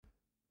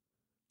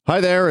Hi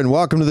there, and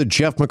welcome to the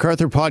Jeff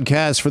MacArthur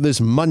podcast for this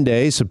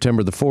Monday,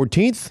 September the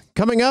 14th.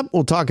 Coming up,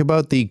 we'll talk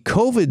about the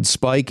COVID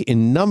spike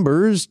in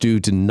numbers due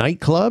to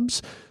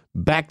nightclubs.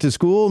 Back to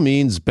school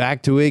means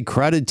back to a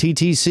crowded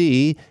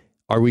TTC.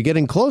 Are we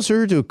getting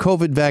closer to a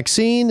COVID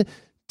vaccine?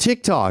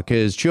 TikTok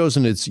has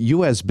chosen its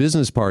U.S.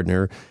 business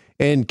partner,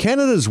 and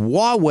Canada's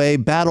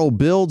Huawei battle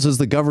builds as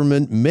the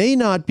government may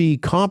not be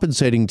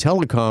compensating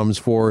telecoms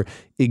for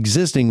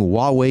existing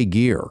Huawei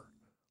gear.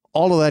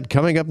 All of that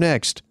coming up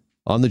next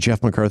on the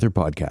Jeff MacArthur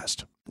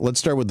podcast. Let's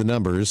start with the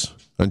numbers.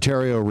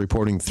 Ontario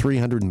reporting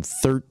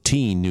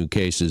 313 new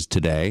cases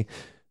today.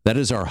 That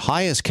is our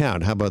highest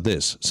count, how about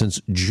this,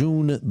 since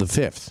June the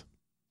 5th.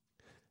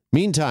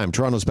 Meantime,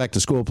 Toronto's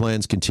back-to-school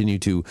plans continue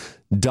to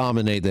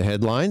dominate the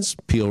headlines.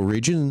 Peel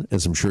Region,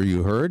 as I'm sure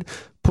you heard,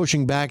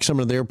 pushing back some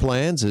of their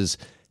plans is,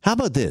 how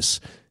about this,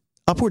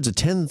 upwards of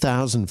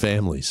 10,000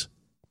 families,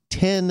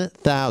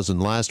 10,000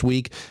 last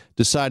week,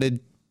 decided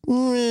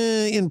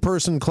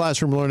in-person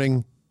classroom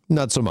learning,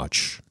 not so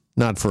much.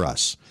 Not for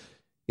us.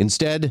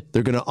 Instead,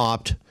 they're going to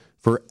opt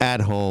for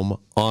at-home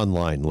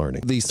online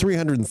learning. These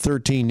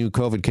 313 new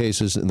COVID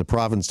cases in the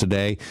province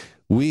today.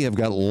 We have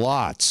got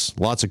lots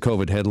of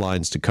COVID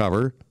headlines to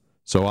cover.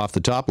 So off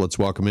the top, let's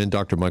welcome in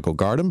Dr. Michael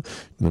Gardam,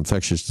 an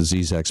infectious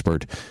disease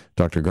expert.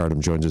 Dr. Gardam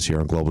joins us here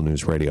on Global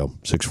News Radio,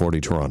 640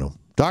 Toronto.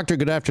 Doctor,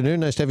 good afternoon.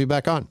 Nice to have you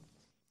back on.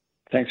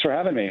 Thanks for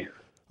having me.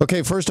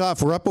 Okay, first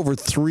off, we're up over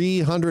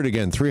 300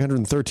 again,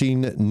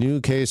 313 new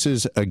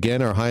cases.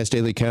 Again, our highest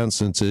daily count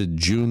since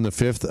June the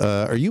 5th.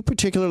 Are you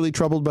particularly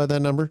troubled by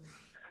that number?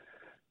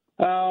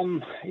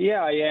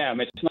 Yeah, I am.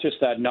 It's not just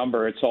that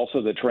number. It's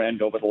also the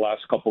trend over the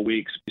last couple of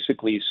weeks.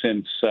 Basically,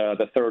 since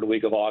the third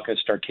week of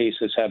August, our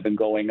cases have been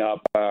going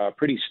up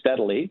pretty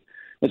steadily.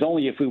 It was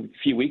only a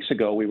few weeks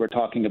ago we were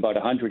talking about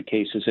 100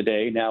 cases a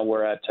day. Now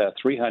we're at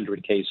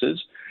 300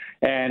 cases.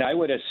 And I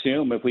would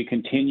assume if we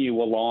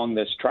continue along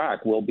this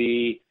track, we'll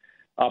be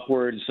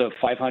upwards of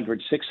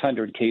 500,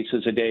 600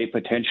 cases a day,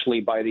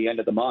 potentially by the end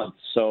of the month.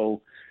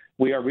 So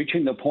we are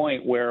reaching the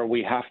point where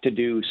we have to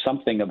do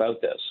something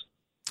about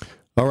this.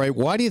 All right.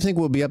 Why do you think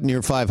we'll be up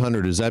near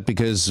 500? Is that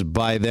because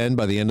by then,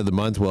 by the end of the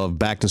month, we'll have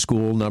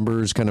back-to-school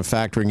numbers kind of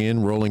factoring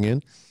in, rolling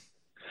in?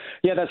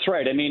 Yeah, that's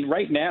right. I mean,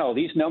 right now,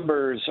 these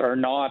numbers are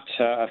not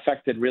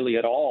affected really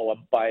at all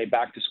by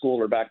back to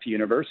school or back to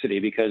university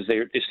because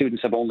the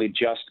students have only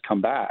just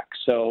come back.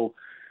 So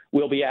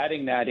we'll be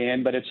adding that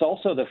in. But it's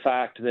also the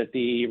fact that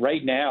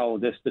right now,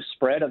 the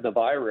spread of the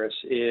virus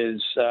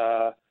is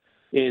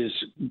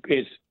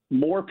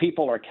more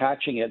people are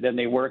catching it than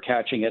they were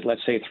catching it,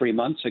 let's say, 3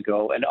 months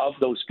ago. And of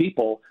those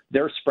people,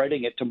 they're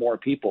spreading it to more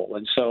people.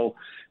 And so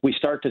we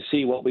start to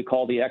see what we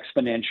call the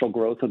exponential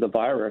growth of the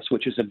virus,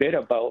 which is a bit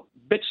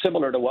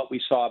similar to what we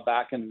saw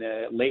back in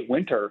the late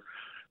winter,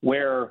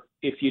 where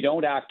if you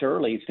don't act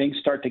early, things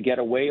start to get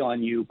away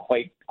on you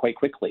quite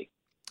quickly.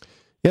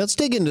 Yeah, let's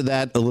dig into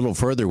that a little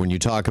further when you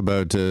talk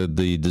about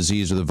the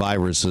disease or the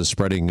virus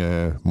spreading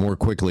more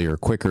quickly or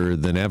quicker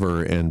than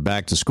ever and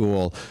back to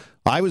school.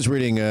 I was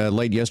reading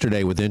late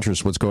yesterday with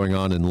interest what's going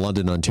on in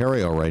London,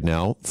 Ontario right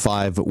now.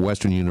 5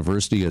 Western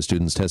University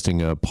students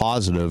testing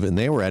positive, and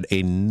they were at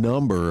a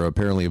number,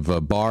 apparently,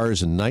 of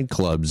bars and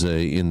nightclubs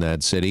in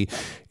that city.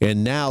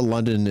 And now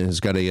London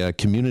has got a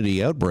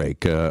community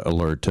outbreak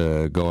alert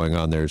going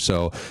on there.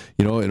 So,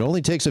 it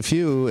only takes a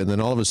few, and then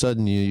all of a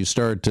sudden you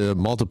start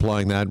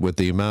multiplying that with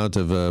the amount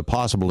of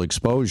possible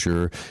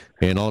exposure,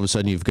 and all of a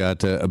sudden you've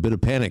got a bit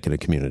of panic in a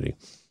community.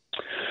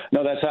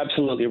 No, that's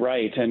absolutely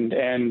right. And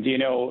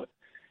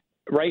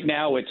right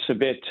now it's a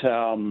bit,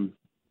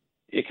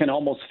 it can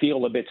almost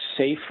feel a bit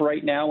safe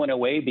right now in a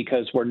way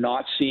because we're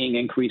not seeing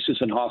increases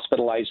in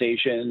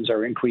hospitalizations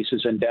or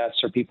increases in deaths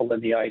or people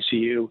in the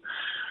ICU.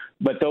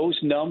 But those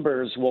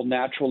numbers will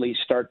naturally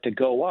start to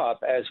go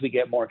up as we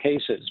get more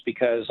cases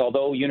because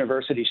although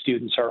university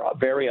students are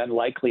very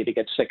unlikely to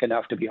get sick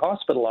enough to be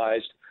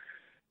hospitalized,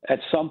 at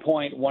some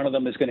point, one of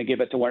them is going to give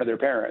it to one of their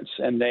parents,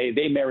 and they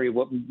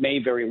may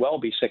very well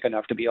be sick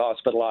enough to be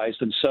hospitalized.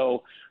 And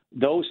so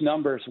those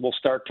numbers will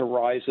start to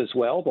rise as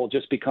well. They'll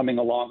just be coming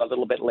along a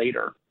little bit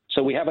later.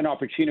 So we have an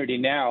opportunity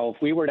now.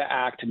 If we were to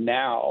act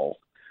now,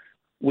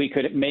 we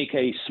could make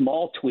a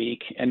small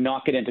tweak and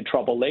not get into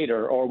trouble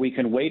later, or we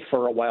can wait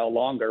for a while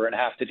longer and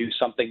have to do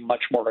something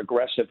much more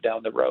aggressive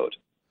down the road.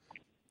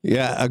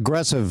 Yeah,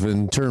 aggressive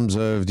in terms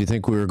of, do you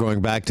think we were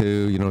going back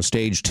to,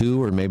 stage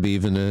 2 or maybe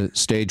even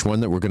stage 1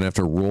 that we're going to have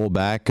to roll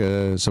back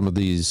some of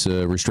these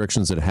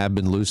restrictions that have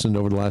been loosened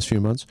over the last few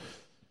months?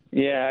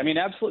 Yeah, I mean,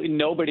 absolutely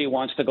nobody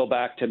wants to go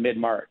back to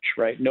mid-March,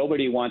 right?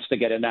 Nobody wants to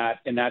get in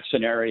that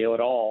scenario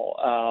at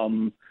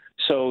all.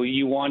 So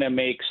you want to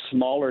make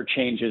smaller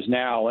changes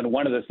now. And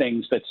one of the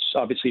things that's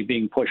obviously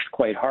being pushed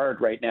quite hard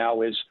right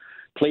now is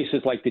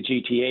places like the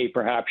GTA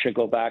perhaps should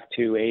go back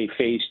to a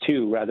phase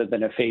 2 rather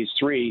than a phase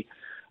 3.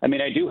 I mean,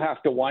 I do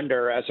have to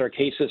wonder as our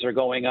cases are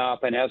going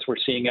up and as we're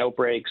seeing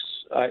outbreaks,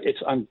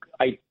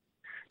 I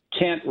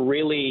can't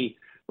really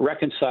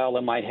reconcile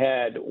in my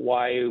head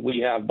why we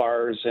have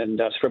bars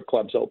and strip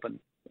clubs open.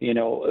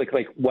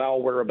 Like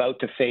while we're about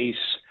to face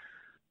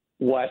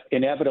what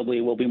inevitably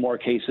will be more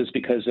cases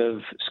because of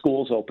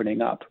schools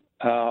opening up.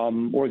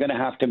 We're going to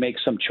have to make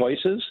some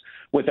choices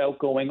without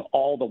going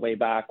all the way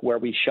back where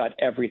we shut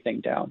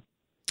everything down.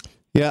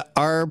 Yeah.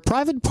 Are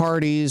private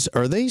parties,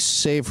 are they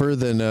safer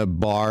than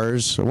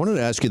bars? I wanted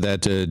to ask you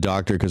that,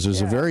 Doctor, because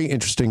there's a very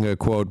interesting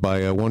quote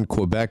by one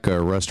Quebec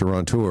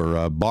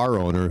restaurateur, bar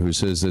owner, who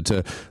says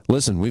that,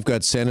 listen, we've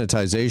got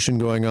sanitization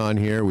going on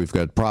here. We've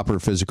got proper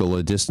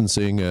physical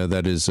distancing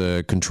that is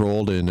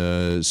controlled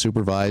and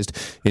supervised.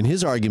 And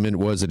his argument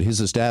was that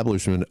his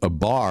establishment, a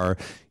bar,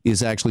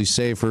 is actually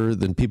safer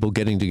than people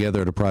getting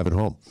together at a private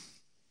home.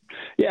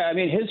 Yeah, I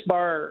mean, his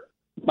bar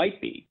might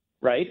be.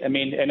 Right. I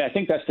mean, and I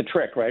think that's the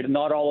trick, right?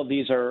 Not all of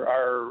these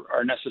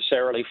are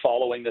necessarily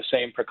following the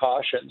same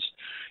precautions.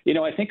 You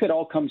know, I think it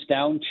all comes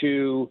down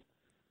to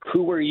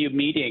who are you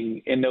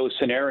meeting in those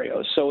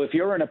scenarios. So if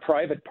you're in a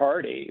private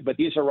party, but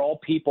these are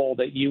all people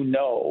that you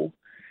know,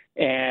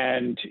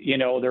 and, you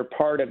know, they're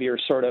part of your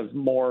sort of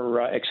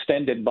more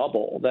extended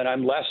bubble, then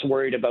I'm less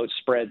worried about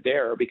spread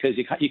there because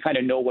you kind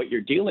of know what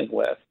you're dealing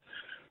with.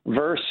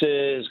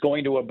 Versus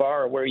going to a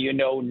bar where you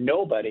know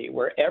nobody,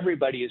 where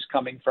everybody is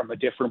coming from a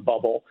different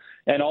bubble.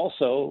 And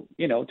also,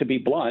 you know, to be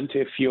blunt,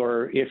 if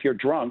you're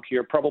drunk,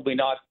 you're probably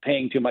not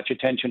paying too much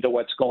attention to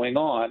what's going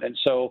on. And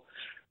so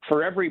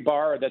for every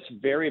bar that's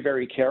very,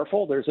 very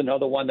careful, there's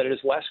another one that is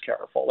less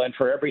careful. And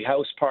for every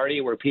house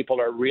party where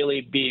people are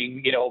really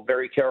being, you know,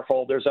 very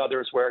careful, there's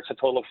others where it's a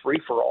total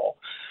free-for-all.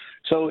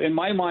 So in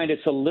my mind,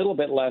 it's a little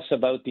bit less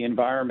about the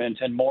environment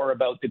and more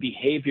about the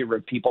behavior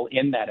of people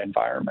in that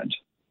environment.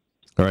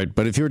 All right.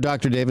 But if you're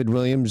Dr. David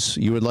Williams,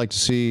 you would like to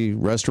see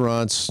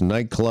restaurants,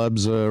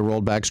 nightclubs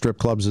rolled back, strip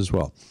clubs as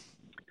well.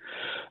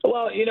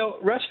 Well, you know,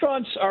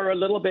 restaurants are a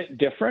little bit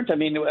different. I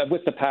mean,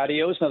 with the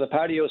patios, now the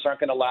patios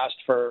aren't going to last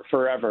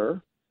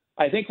forever.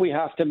 I think we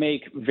have to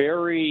make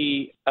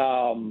very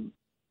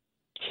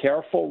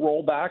careful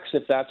rollbacks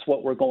if that's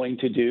what we're going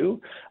to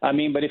do. I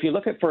mean, but if you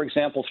look at, for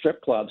example,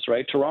 strip clubs,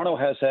 right? Toronto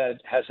has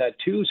had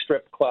two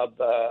strip club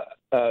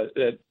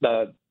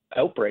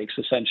outbreaks,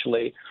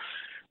 essentially,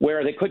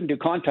 where they couldn't do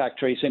contact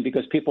tracing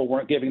because people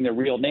weren't giving their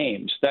real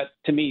names. That,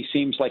 to me,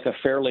 seems like a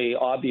fairly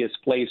obvious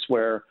place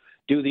where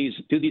do these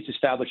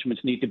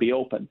establishments need to be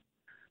open?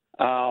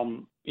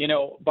 You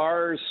know,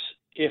 bars,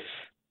 if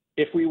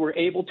we were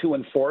able to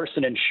enforce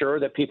and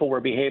ensure that people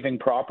were behaving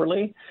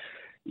properly,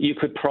 you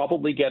could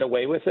probably get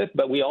away with it.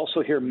 But we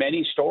also hear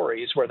many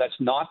stories where that's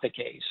not the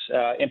case,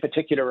 in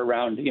particular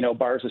around, you know,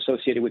 bars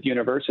associated with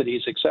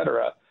universities, et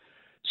cetera.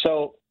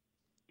 So,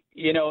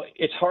 you know,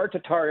 it's hard to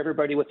tar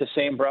everybody with the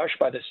same brush.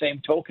 By the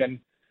same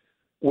token,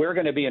 we're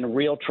going to be in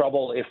real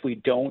trouble if we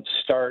don't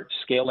start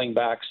scaling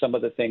back some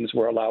of the things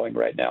we're allowing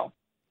right now.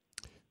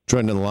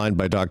 Joined on the line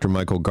by Dr.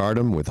 Michael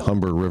Gardam with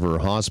Humber River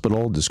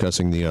Hospital,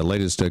 discussing the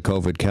latest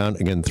COVID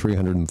count. Again,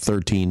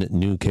 313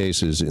 new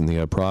cases in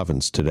the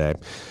province today.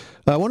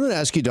 I wanted to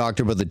ask you,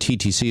 Doctor, about the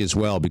TTC as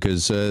well,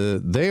 because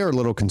they are a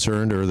little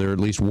concerned, or they're at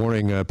least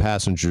warning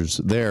passengers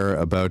there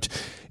about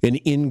an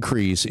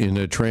increase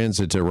in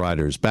transit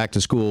riders. Back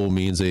to school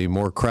means a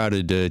more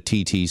crowded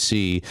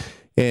TTC.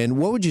 And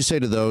what would you say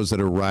to those that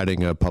are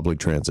riding public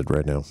transit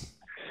right now?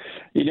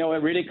 You know, it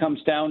really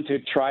comes down to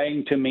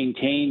trying to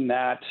maintain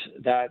that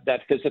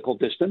physical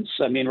distance.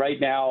 I mean, right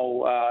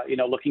now, you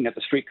know, looking at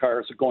the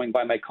streetcars going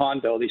by my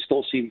condo, they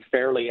still seem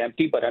fairly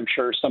empty, but I'm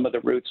sure some of the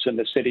routes in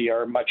the city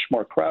are much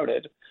more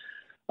crowded.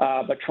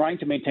 But trying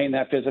to maintain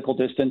that physical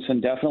distance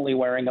and definitely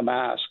wearing a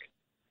mask.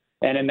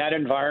 And in that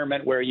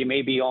environment where you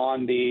may be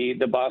on the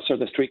bus or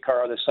the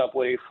streetcar or the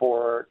subway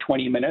for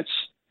 20 minutes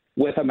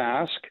with a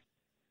mask,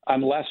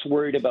 I'm less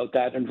worried about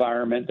that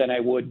environment than I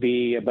would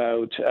be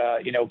about,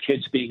 you know,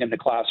 kids being in the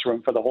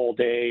classroom for the whole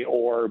day,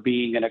 or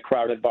being in a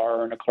crowded bar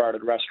or in a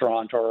crowded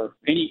restaurant, or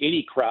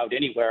any crowd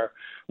anywhere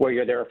where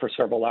you're there for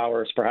several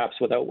hours, perhaps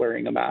without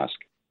wearing a mask.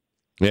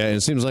 Yeah,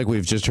 it seems like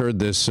we've just heard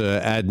this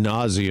ad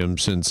nauseum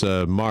since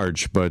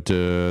March, but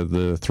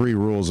the three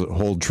rules that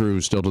hold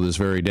true still to this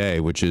very day,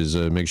 which is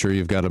make sure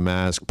you've got a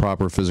mask,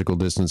 proper physical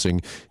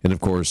distancing, and,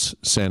 of course,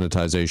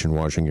 sanitization,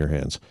 washing your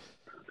hands.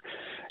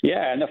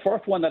 Yeah, and the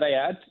fourth one that I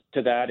add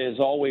to that is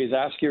always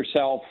ask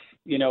yourself,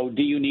 you know,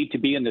 do you need to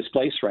be in this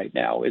place right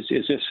now? Is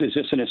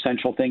this an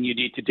essential thing you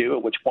need to do?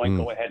 At which point,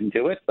 go ahead and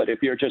do it. But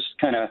if you're just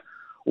kind of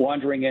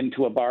wandering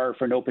into a bar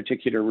for no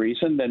particular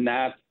reason, then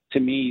that, to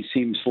me,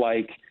 seems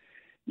like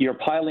you're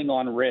piling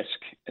on risk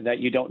that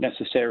you don't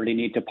necessarily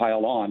need to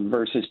pile on,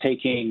 versus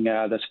taking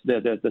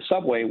the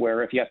subway,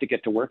 where if you have to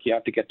get to work, you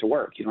have to get to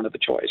work. You don't have a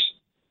choice.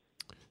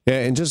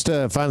 Yeah, and just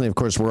finally, of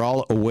course, we're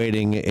all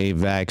awaiting a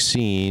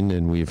vaccine,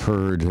 and we've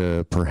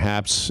heard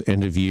perhaps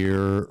end of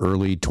year,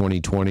 early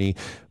 2020.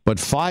 But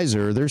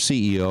Pfizer, their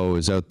CEO,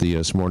 is out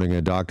this morning,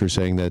 a doctor,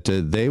 saying that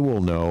they will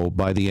know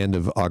by the end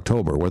of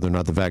October whether or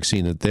not the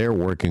vaccine that they're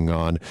working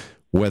on,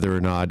 whether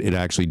or not it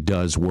actually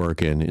does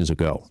work and is a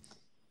go.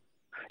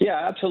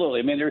 Yeah,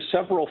 absolutely. I mean, there's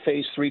several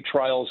phase 3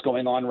 trials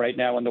going on right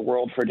now in the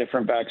world for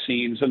different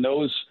vaccines, and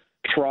those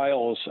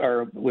trials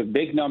are with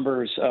big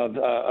numbers of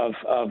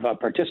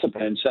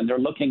participants, and they're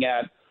looking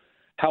at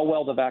how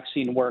well the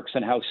vaccine works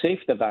and how safe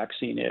the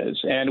vaccine is.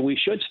 And we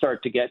should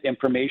start to get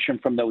information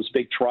from those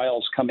big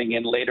trials coming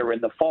in later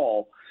in the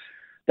fall.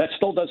 That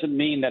still doesn't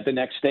mean that the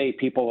next day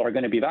people are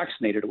going to be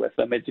vaccinated with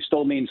them. It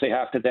still means they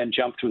have to then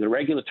jump through the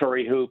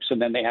regulatory hoops,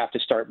 and then they have to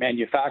start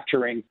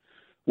manufacturing,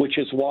 which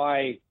is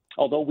why,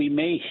 although we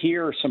may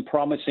hear some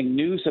promising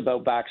news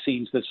about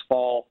vaccines this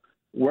fall,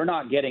 we're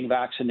not getting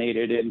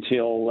vaccinated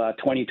until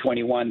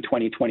 2021,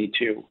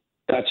 2022.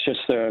 That's just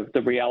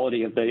the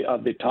reality of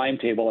the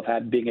timetable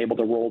of being able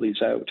to roll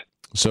these out.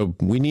 So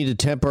we need to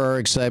temper our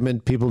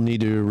excitement. People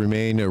need to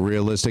remain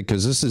realistic,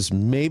 because this is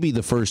maybe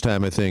the first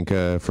time, I think,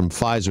 from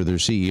Pfizer, their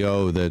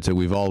CEO, that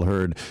we've all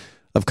heard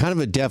of kind of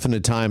a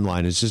definite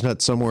timeline. It's just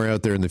not somewhere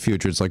out there in the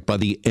future. It's like by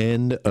the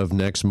end of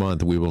next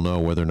month, we will know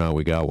whether or not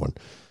we got one.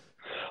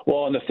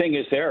 Well, and the thing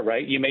is there,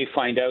 right? You may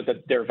find out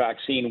that their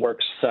vaccine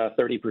works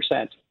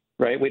 30%,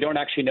 right? We don't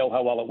actually know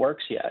how well it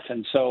works yet.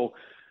 And so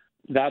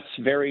that's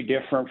very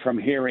different from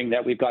hearing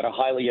that we've got a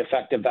highly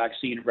effective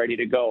vaccine ready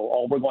to go.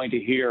 All we're going to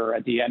hear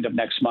at the end of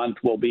next month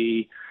will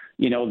be,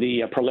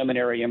 the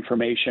preliminary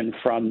information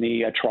from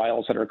the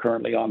trials that are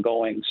currently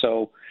ongoing.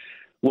 So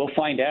we'll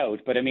find out.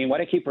 But I mean,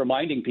 what I keep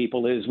reminding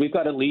people is we've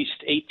got at least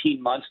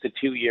 18 months to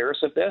 2 years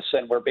of this,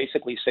 and we're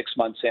basically 6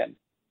 months in.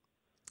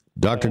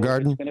 Dr.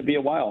 Garden? It's going to be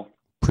a while.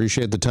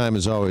 Appreciate the time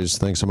as always.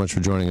 Thanks so much for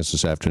joining us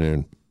this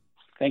afternoon.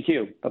 Thank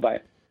you. Bye-bye.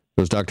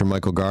 There's Dr.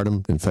 Michael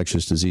Gardam,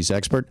 infectious disease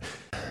expert.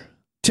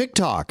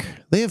 TikTok,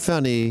 they have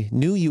found a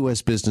new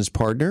U.S. business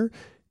partner,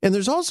 and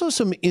there's also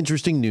some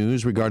interesting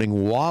news regarding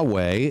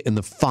Huawei and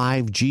the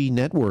 5G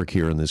network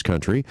here in this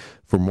country.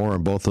 For more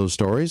on both those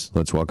stories,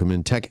 let's welcome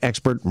in tech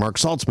expert Mark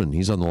Saltzman.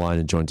 He's on the line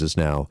and joins us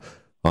now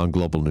on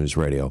Global News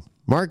Radio.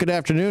 Mark, good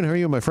afternoon. How are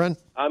you, my friend?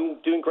 I'm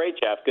doing great,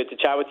 Jeff. Good to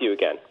chat with you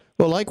again.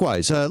 Well,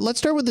 likewise. Let's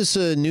start with this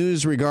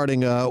news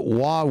regarding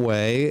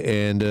Huawei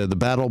and the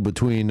battle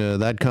between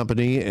that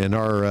company and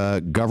our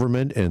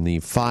government and the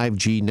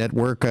 5G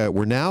network.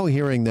 We're now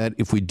hearing that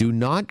if we do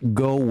not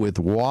go with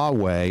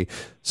Huawei,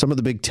 some of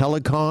the big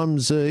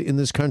telecoms in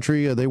this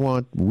country, they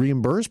want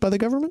reimbursed by the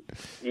government?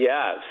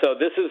 Yeah, so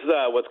this is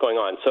what's going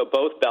on. So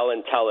both Bell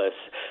and TELUS,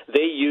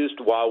 they used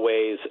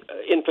Huawei's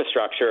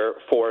infrastructure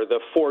for the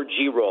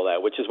 4G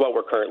rollout, which is what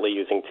we're currently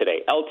using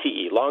today.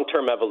 LTE,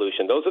 long-term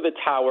evolution. Those are the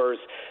towers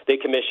they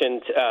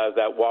commissioned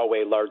that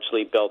Huawei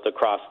largely built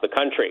across the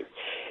country.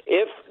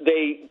 If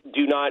they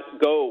do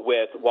not go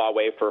with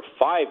Huawei for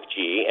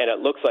 5G, and it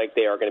looks like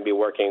they are going to be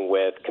working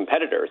with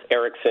competitors,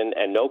 Ericsson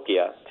and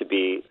Nokia to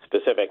be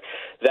specific,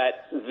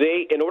 that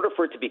they, in order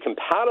for it to be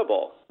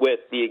compatible with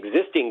the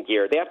existing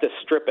gear, they have to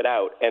strip it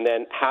out and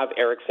then have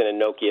Ericsson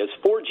and Nokia's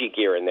 4G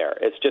gear in there.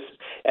 It's just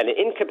an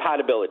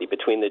incompatibility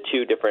between the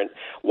two different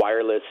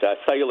wireless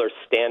cellular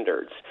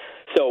standards.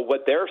 So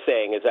what they're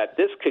saying is that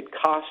this could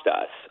cost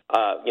us,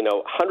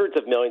 hundreds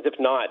of millions, if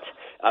not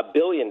 $1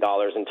 billion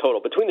in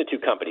total between the two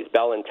companies,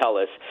 Bell and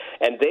TELUS.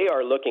 And they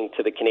are looking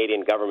to the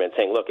Canadian government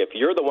saying, look, if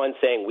you're the one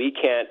saying we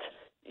can't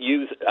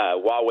use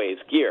Huawei's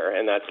gear,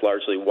 and that's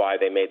largely why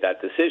they made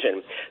that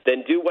decision,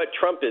 then do what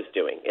Trump is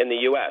doing in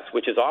the U.S.,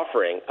 which is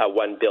offering a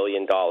 $1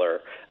 billion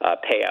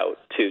payout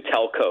to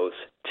telcos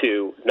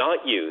to not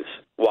use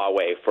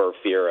Huawei for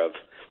fear of,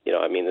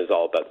 this is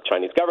all about the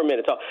Chinese government.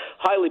 It's all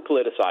highly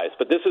politicized,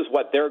 but this is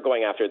what they're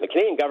going after. The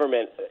Canadian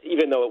government,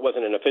 even though it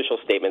wasn't an official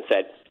statement,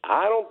 said,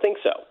 I don't think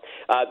so.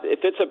 If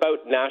it's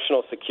about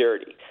national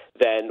security,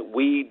 then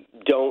we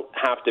don't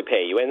have to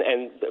pay you.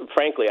 And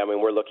frankly,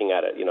 we're looking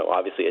at it,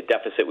 obviously a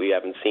deficit we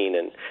haven't seen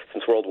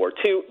since World War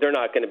II. They're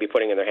not going to be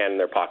putting their hand in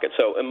their pocket.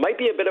 So it might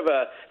be a bit of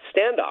a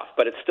standoff,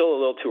 but it's still a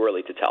little too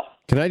early to tell.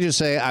 Can I just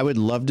say, I would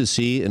love to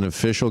see an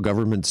official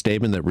government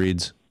statement that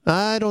reads,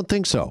 I don't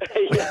think so.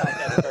 Yeah,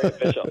 that's very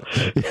official.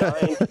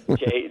 Signed,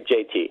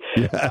 JT.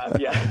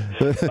 Yeah.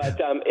 But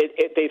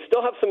they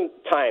still have some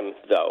time,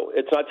 though.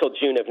 It's not till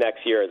June of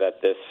next year that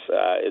this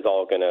is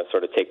all going to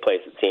sort of take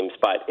place, it seems.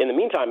 But in the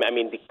meantime,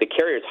 the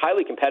carrier is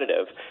highly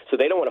competitive, so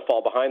they don't want to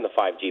fall behind the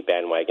 5G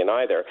bandwagon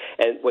either.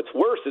 And what's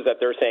worse is that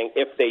they're saying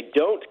if they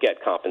don't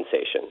get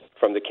compensation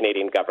from the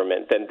Canadian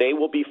government, then they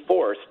will be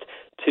forced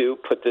to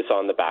put this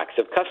on the backs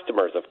of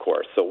customers, of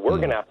course. So we're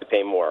going to have to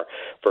pay more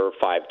for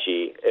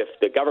 5G if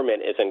the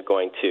government isn't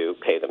going to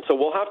pay them. So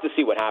we'll have to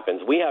see what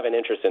happens. We have an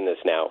interest in this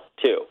now,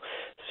 too.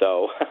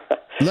 So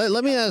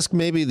let me ask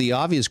maybe the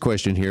obvious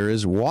question here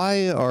is,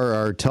 why are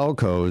our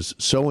telcos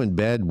so in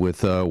bed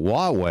with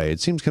Huawei? It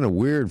seems kind of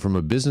weird from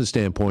a business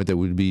standpoint that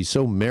would be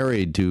so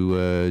married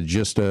to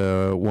just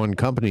one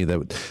company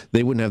that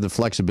they wouldn't have the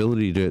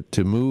flexibility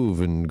to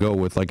move and go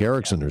with like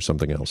Ericsson or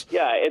something else.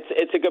 Yeah,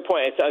 it's a good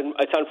point.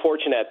 It's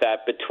unfortunate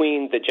that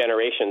between the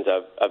generations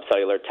of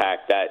cellular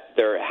tech that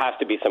there has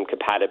to be some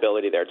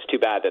compatibility there. It's too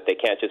bad that they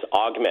can't just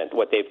augment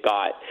what they've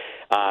got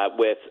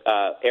with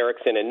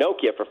Ericsson and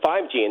Nokia for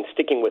 5G and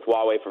sticking with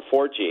Huawei for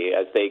 4G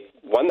as they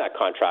won that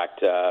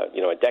contract, a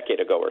decade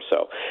ago or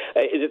so.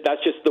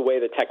 That's just the way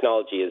the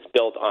technology is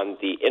built on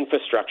the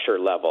infrastructure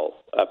level,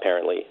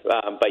 apparently.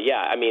 But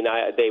yeah, I mean,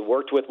 they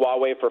worked with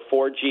Huawei for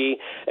 4G.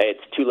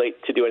 It's too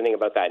late to do anything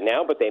about that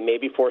now, but they may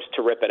be forced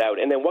to rip it out.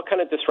 And then what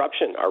kind of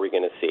disruption are we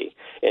going to see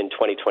in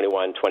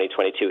 2021,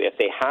 2022 if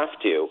they have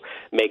to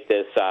make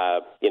this,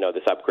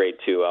 this upgrade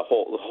to a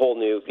whole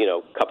new,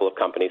 couple of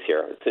companies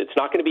here? It's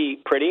not going to be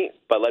pretty,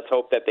 but let's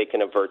hope that they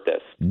can avert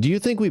this. Do you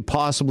think we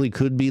possibly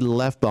could be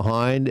left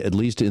behind, at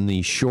least in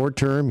the short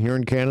term here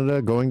in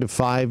Canada, going to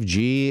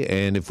 5G?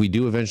 And if we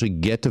do eventually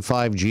get to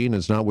 5G and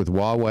it's not with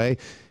Huawei,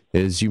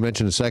 as you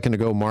mentioned a second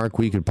ago, Mark,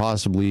 we could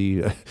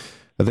possibly,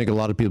 I think a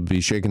lot of people would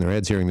be shaking their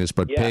heads hearing this,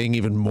 but paying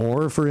even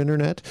more for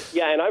internet?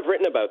 Yeah, and I've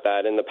written about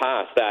that in the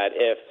past, that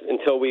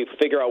until we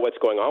figure out what's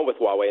going on with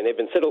Huawei, and they've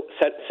been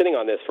sitting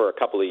on this for a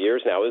couple of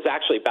years now. It was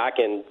actually back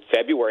in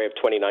February of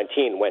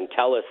 2019 when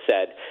TELUS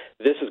said,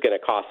 this is going to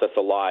cost us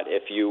a lot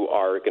if you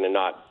are going to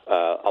not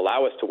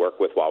allow us to work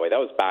with Huawei. That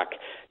was back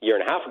a year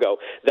and a half ago.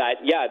 That,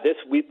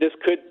 this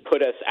could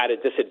put us at a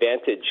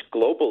disadvantage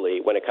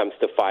globally when it comes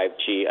to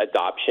 5G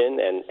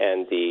adoption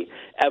and the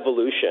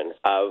evolution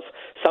of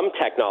some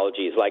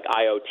technologies like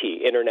IoT,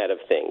 Internet of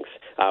Things,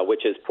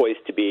 which is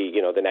poised to be,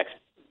 the next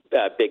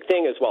big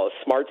thing, as well as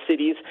smart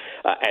cities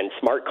and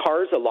smart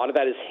cars. A lot of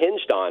that is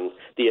hinged on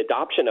the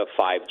adoption of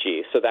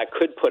 5G, so that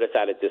could put us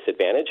at a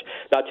disadvantage.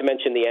 Not to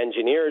mention the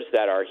engineers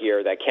that are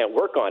here that can't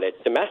work on it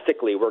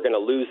domestically. We're going to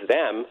lose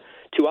them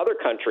to other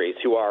countries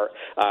who are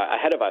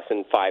ahead of us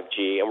in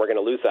 5G, and we're going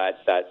to lose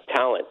that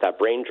talent, that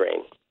brain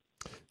drain.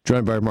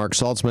 Joined by Mark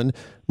Saltzman.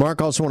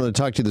 Mark, also wanted to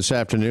talk to you this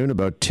afternoon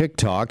about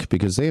TikTok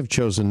because they have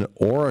chosen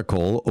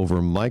Oracle over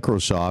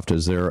Microsoft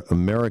as their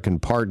American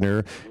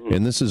partner.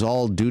 And this is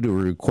all due to a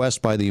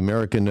request by the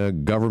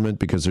American government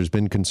because there's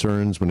been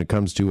concerns when it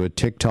comes to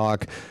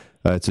TikTok.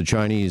 It's a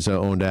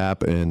Chinese-owned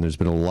app, and there's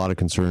been a lot of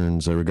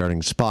concerns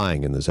regarding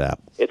spying in this app.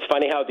 It's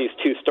funny how these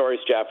two stories,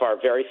 Jeff, are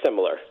very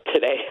similar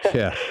today.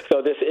 Yeah.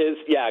 So this is,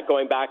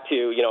 going back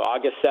to,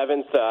 August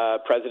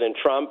 7th, President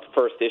Trump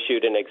first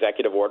issued an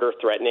executive order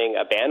threatening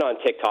a ban on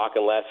TikTok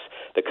unless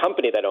the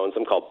company that owns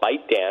them, called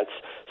ByteDance,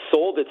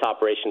 sold its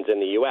operations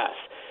in the U.S.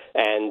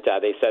 And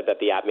they said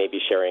that the app may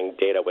be sharing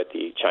data with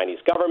the Chinese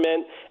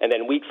government. And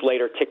then weeks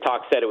later,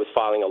 TikTok said it was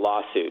filing a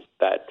lawsuit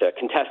that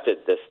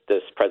contested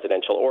this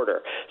presidential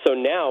order. So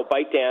now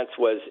ByteDance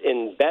was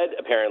in bed,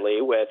 apparently,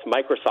 with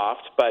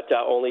Microsoft, but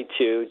only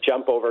to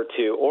jump over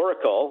to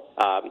Oracle.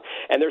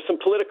 And there's some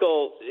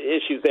political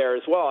issues there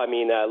as well. I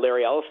mean,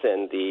 Larry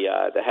Ellison,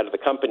 the head of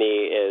the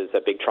company, is a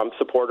big Trump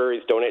supporter.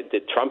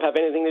 Did Trump have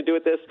anything to do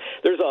with this?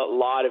 There's a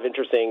lot of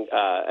interesting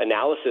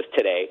analysis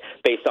today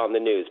based on the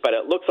news. But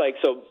it looks like,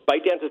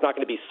 ByteDance is not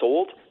going to be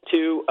sold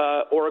to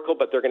Oracle,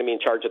 but they're going to be in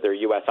charge of their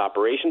U.S.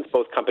 operations.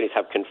 Both companies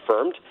have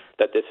confirmed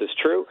that this is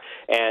true,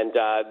 and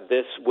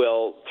this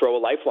will throw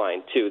a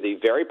lifeline to the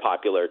very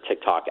popular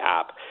TikTok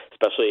app,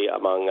 especially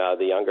among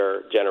the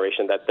younger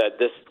generation, that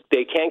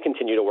they can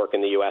continue to work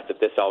in the U.S. if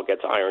this all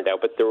gets ironed out.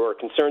 But there were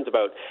concerns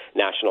about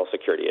national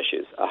security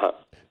issues.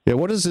 Yeah,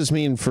 what does this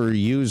mean for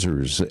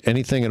users?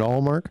 Anything at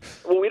all, Mark?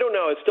 Well, we don't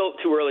know. It's still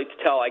too early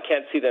to tell. I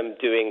can't see them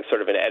doing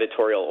sort of an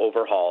editorial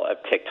overhaul of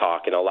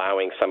TikTok and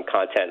allowing some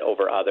content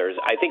over others.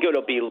 I think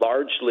it'll be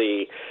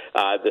largely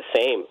the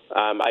same.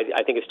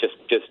 I think it's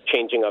just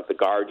changing of the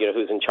guard,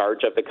 who's in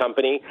charge of the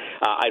company.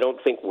 I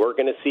don't think we're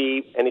going to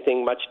see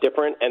anything much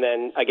different. And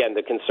then, again,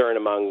 the concern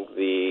among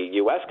the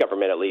U.S.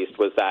 government, at least,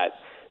 was that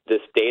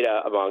this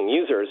data among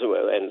users,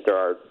 and there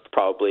are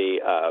probably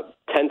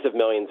tens of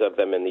millions of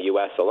them in the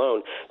U.S.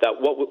 alone, that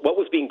what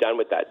was being done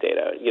with that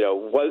data?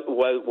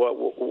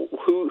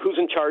 Who's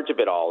in charge of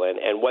it all,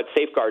 and what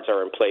safeguards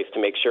are in place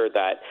to make sure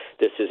that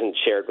this isn't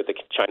shared with the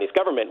Chinese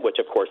government, which,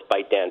 of course,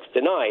 ByteDance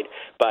denied.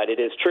 But it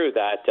is true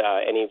that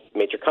any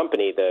major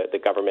company, the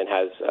government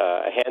has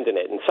a hand in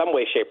it in some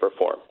way, shape, or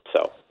form.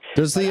 So.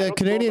 Does the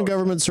Canadian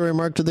government, sorry,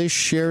 Mark, do they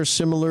share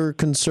similar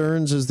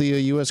concerns as the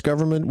U.S.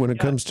 government when it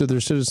comes to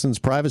their citizens'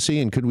 privacy?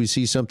 And could we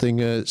see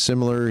something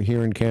similar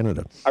here in Canada?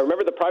 I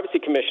remember the Privacy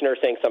Commissioner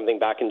saying something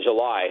back in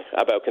July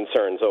about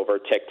concerns over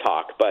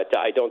TikTok, but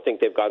I don't think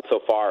they've gone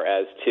so far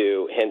as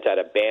to hint at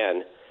a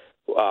ban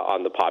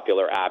on the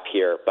popular app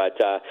here. But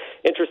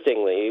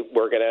interestingly,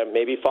 we're going to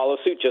maybe follow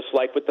suit, just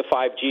like with the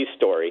 5G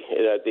story.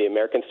 The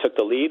Americans took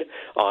the lead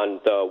on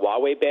the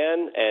Huawei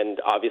ban,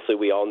 and obviously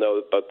we all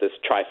know about this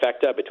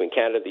trifecta between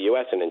Canada, the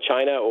U.S., and in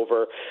China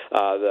over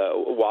the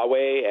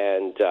Huawei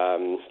and,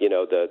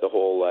 the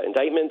whole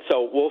indictment.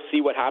 So we'll see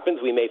what happens.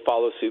 We may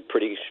follow suit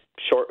pretty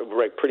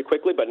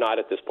quickly, but not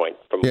at this point.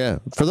 Yeah.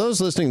 For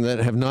those listening that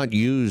have not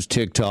used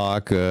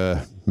TikTok,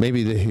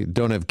 maybe they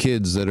don't have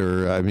kids that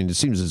are, it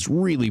seems it's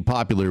really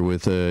popular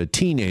with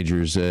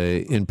teenagers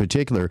in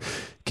particular.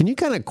 Can you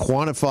kind of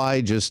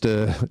quantify just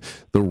the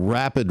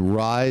rapid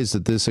rise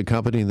that this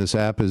company and this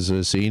app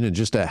has seen, and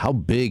just how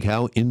big,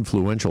 how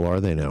influential are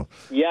they now?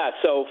 Yeah,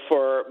 so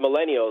for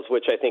millennials,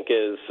 which I think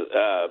is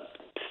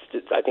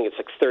I think it's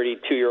like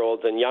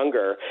 32-year-olds and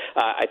younger,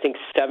 I think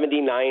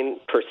 79%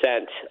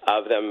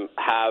 of them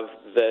have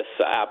this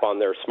app on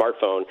their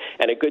smartphone,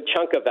 and a good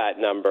chunk of that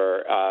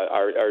number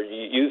are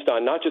used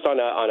on not just on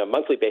a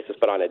monthly basis,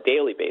 but on a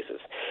daily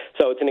basis.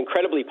 So it's an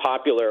incredibly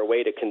popular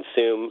way to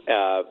consume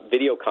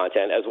video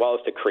content as well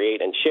as to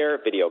create and share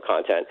video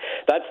content.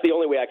 That's the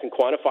only way I can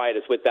quantify it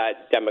is with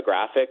that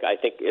demographic. I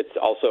think it's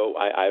also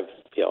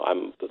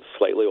I'm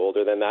slightly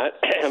older than that,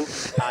 and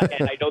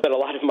I know that a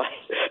lot of my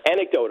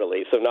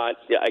anecdotally, so not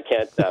I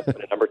can't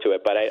put a number to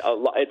it, but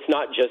it's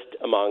not just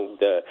among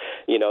the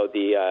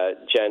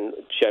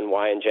Gen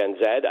Y and Gen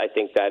Z. I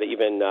think that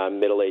even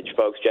middle-aged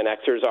folks, Gen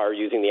Xers, are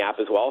using the app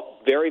as well.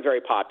 Very,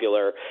 very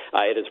popular.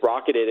 It has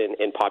rocketed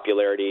in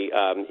popularity.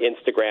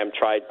 Instagram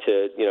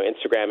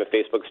and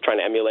Facebook's trying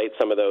to emulate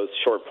some of those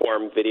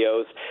short-form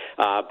videos,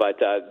 but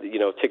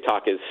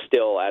TikTok is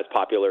still as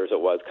popular as it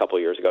was a couple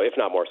of years ago, if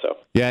not more so.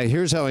 Yeah,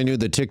 here's how I knew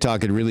that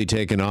TikTok had really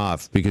taken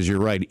off, because you're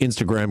right.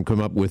 Instagram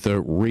come up with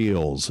the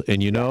Reels,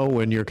 and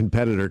when your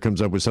competitor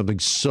comes up with something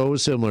so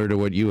similar to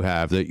what you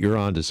have, that you're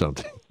onto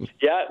something.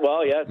 Yeah,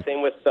 well, yeah,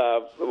 same with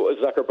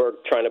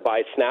Zuckerberg trying to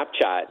buy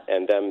Snapchat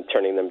and them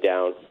turning them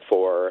down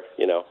for,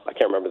 I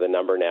can't remember the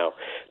number now,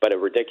 but a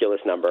ridiculous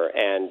number,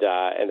 and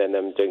then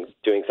them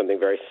doing something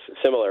very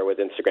similar with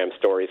Instagram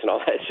stories and all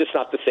that. It's just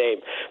not the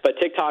same. But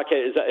TikTok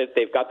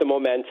they've got the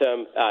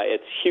momentum.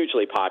 It's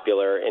hugely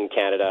popular in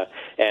Canada,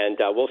 and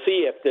we'll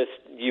see if this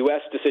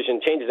U.S. decision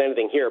changes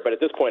anything here. But at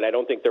this point, I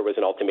don't think there was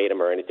an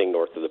ultimatum or anything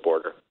north of the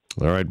border.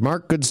 All right,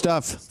 Mark, good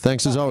stuff.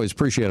 Thanks as always.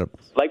 Appreciate it.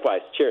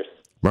 Likewise. Cheers.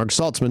 Mark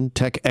Saltzman,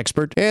 tech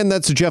expert. And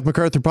that's the Jeff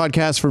MacArthur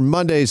podcast for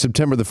Monday,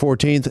 September the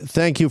 14th.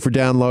 Thank you for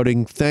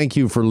downloading. Thank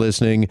you for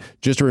listening.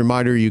 Just a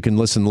reminder, you can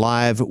listen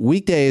live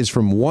weekdays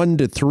from 1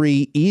 to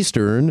 3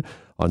 Eastern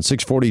on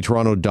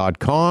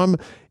 640toronto.com.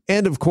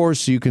 And, of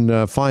course, you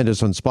can find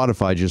us on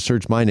Spotify. Just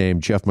search my name,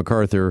 Jeff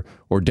MacArthur,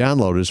 or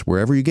download us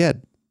wherever you get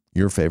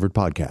your favorite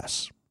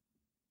podcasts.